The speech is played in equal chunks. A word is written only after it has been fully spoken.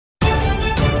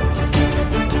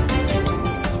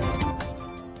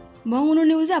বঙ্গন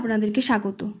নিউজে আপনাদেরকে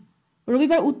স্বাগত।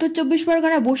 রবিবার উত্তর 24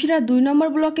 পরগনা বসিরহাট 2 নম্বর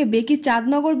ব্লকে বেকি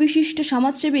চাঁদনগর বিশিষ্ট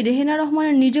সমাজসেবী রেহেনা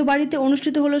রহমানের নিজ বাড়িতে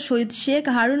অনুষ্ঠিত হলো শহীদ শেখ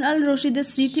হারুন আল রশিদের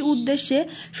স্মৃতি উদ্দেশ্যে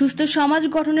সুস্থ সমাজ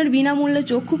গঠনের বিনামূল্যে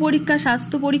চক্ষু পরীক্ষা,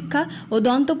 স্বাস্থ্য পরীক্ষা ও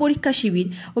দন্ত পরীক্ষা শিবির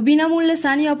ও বিনামূল্যে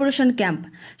সানি অপারেশন ক্যাম্প।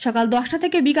 সকাল 10টা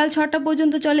থেকে বিকাল 6টা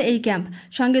পর্যন্ত চলে এই ক্যাম্প।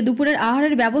 সঙ্গে দুপুরের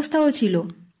আহারের ব্যবস্থাও ছিল।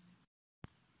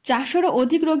 400-রও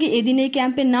অধিক রোগী এদিন এই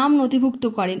ক্যাম্পে নাম নথিভুক্ত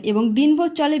করেন এবং দিনভর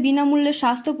চলে বিনামূল্যে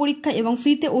স্বাস্থ্য পরীক্ষা এবং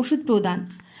ফ্রিতে ওষুধ প্রদান।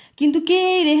 কিন্তু কে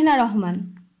এই রেহেনা রহমান?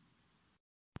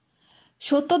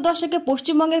 70 দশকে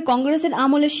পশ্চিমবঙ্গের কংগ্রেসের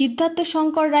আমলে সিদ্ধার্থ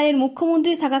শঙ্কর রায়ের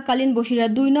মুখ্যমন্ত্রী থাকাকালীন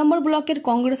বসিরহাট 2 নম্বর ব্লকের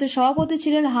কংগ্রেসের সভাপতি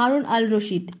ছিলেন হারুন আল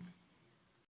রশিদ।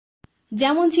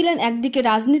 যেমন ছিলেন একদিকে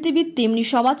রাজনীতিবিদ, তেমনি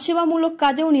সমাজসেবামূলক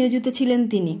কাজেও নিয়োজিত ছিলেন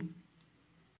তিনি।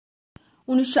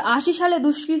 1980 সালে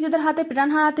দুষ্কৃতীদের হাতে প্রাণ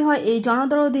হারাতে হয় এই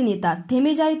জনদরদি নেতা।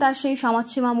 থেমে যায় তার সেই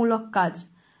সমাজসেবামূলক কাজ।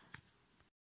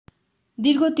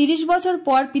 দীর্ঘ 30 বছর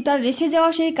পর পিতার রেখে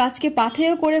যাওয়া সেই কাজকে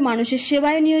পাথেয় করে মানুষের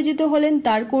সেবায় নিয়োজিত হলেন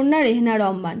তার কন্যা রেহেনা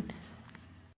রহমান।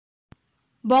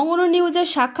 বঙ্গন নিউজের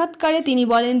সাক্ষাৎকারে তিনি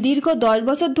বলেন, দীর্ঘ 10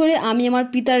 বছর ধরে আমি আমার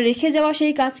পিতার রেখে যাওয়া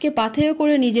সেই কাজকে পাথেয়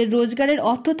করে নিজের রোজগারের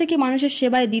অর্থ থেকে মানুষের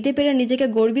সেবায় দিতে পেরে নিজেকে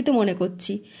গর্বিত মনে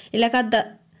করছি।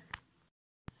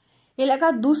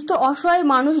 এলাকার দুস্থ অসহায়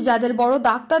মানুষ যাদের বড়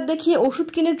ডাক্তার দেখিয়ে ওষুধ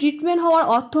কিনে ট্রিটমেন্ট হওয়ার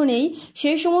অর্থ নেই,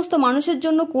 সেই সমস্ত মানুষের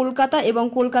জন্য কলকাতা এবং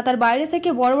কলকাতার বাইরে থেকে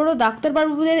বড় বড়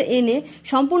ডাক্তারবাবুদের এনে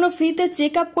সম্পূর্ণ ফ্রিতে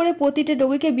চেক আপ করে প্রতিটি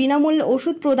রোগীকে বিনামূল্যে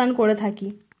ওষুধ প্রদান করে থাকি।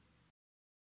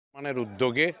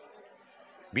 উদ্যোগে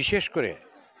বিশেষ করে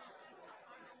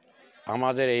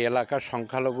আমাদের এই এলাকার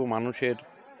সংখ্যালঘু মানুষের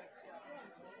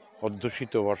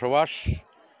অধ্যুষিত বসবাস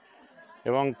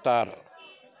এবং তার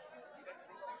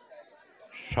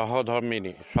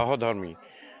সহধর্মী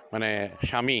মানে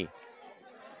স্বামী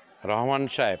রহমান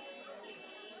সাহেব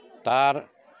তার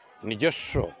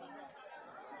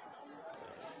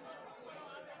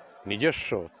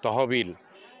নিজস্ব তহবিল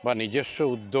বা নিজস্ব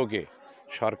উদ্যোগে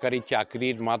সরকারি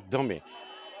চাকরির মাধ্যমে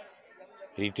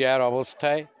রিটায়ার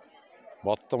অবস্থায়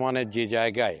বর্তমানে যে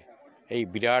জায়গায় এই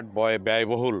বিরাট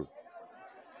ব্যয়বহুল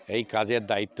এই কাজের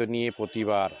দায়িত্ব নিয়ে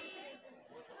প্রতিবার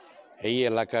এই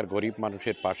এলাকার গরিব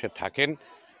মানুষের পাশে থাকেন।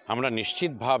 আমরা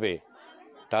নিশ্চিতভাবে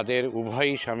তাদের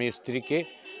উভয় স্বামী স্ত্রীকে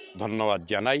ধন্যবাদ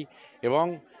জানাই এবং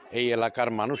এই এলাকার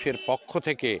মানুষের পক্ষ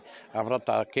থেকে আমরা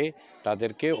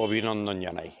তাদেরকে অভিনন্দন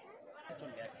জানাই।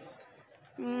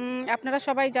 আপনারা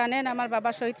সবাই জানেন আমার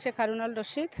বাবা শহীদ শেখ হারুন আল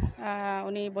রশিদ,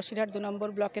 উনি বসিরহাট 2 নম্বর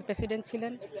ব্লকের প্রেসিডেন্ট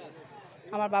ছিলেন।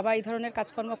 আমার বাবা এই ধরনের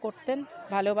কাজকর্ম করতেন,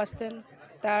 ভালোবাসতেন।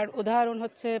 তার উদাহরণ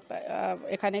হচ্ছে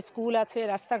এখানে স্কুল আছে,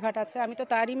 রাস্তাঘাট আছে। আমি তো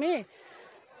তারই মেয়ে,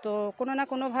 তো কোনো না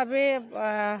কোনোভাবে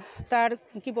তার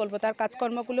তার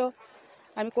কাজকর্মগুলো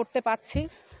আমি করতে পারছি।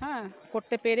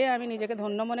 করতে পেরে আমি নিজেকে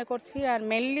ধন্য মনে করছি। আর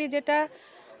মেনলি যেটা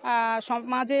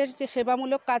সমাজের যে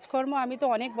সেবামূলক কাজকর্ম আমি তো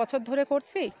অনেক বছর ধরে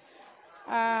করছি।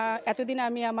 এতদিন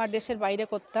আমি আমার দেশের বাইরে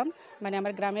করতাম, মানে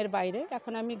আমার গ্রামের বাইরে।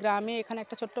 এখন আমি গ্রামে এখানে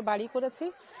একটা ছোট্ট বাড়ি করেছি,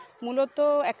 মূলত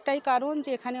একটাই কারণ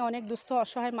যে এখানে অনেক দুস্থ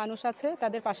অসহায় মানুষ আছে,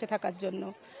 তাদের পাশে থাকার জন্য।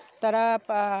 তারা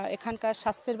এখানকার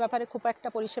স্বাস্থ্যের ব্যাপারে খুব একটা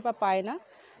পরিষেবা পায় না,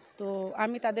 তো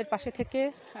আমি তাদের পাশে থেকে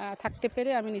থাকতে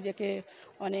পেরে আমি নিজেকে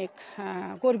অনেক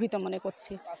গর্বিত মনে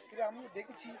করছি। আজকে আমি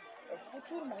দেখেছি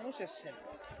প্রচুর মানুষ এসেছেন,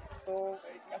 তো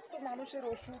এত মানুষের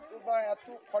ওষুধ বা এত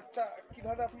খরচা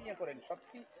কিভাবে আপনি করেন?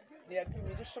 সত্যি একদম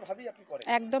নিজস্বভাবেই আপনি করেন?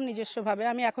 একদম নিজস্বভাবে।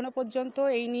 আমি এখনো পর্যন্ত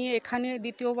এই নিয়ে এখানে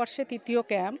 2য় বর্ষে 3য়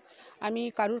ক্যাম্প, আমি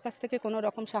কারুর কাছ থেকে কোনো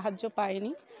রকম সাহায্য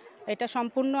পাইনি। এটা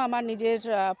সম্পূর্ণ আমার নিজের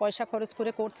পয়সা খরচ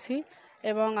করে করছি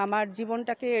এবং আমার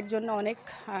জীবনটাকে এর জন্য অনেক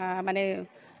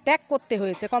ত্যাগ করতে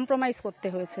হয়েছে, কম্প্রোমাইজ করতে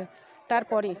হয়েছে।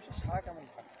 তারপরে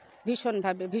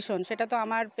ভীষণভাবে, সেটা তো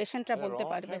আমার পেশেন্টরা বলতে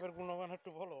পারবে।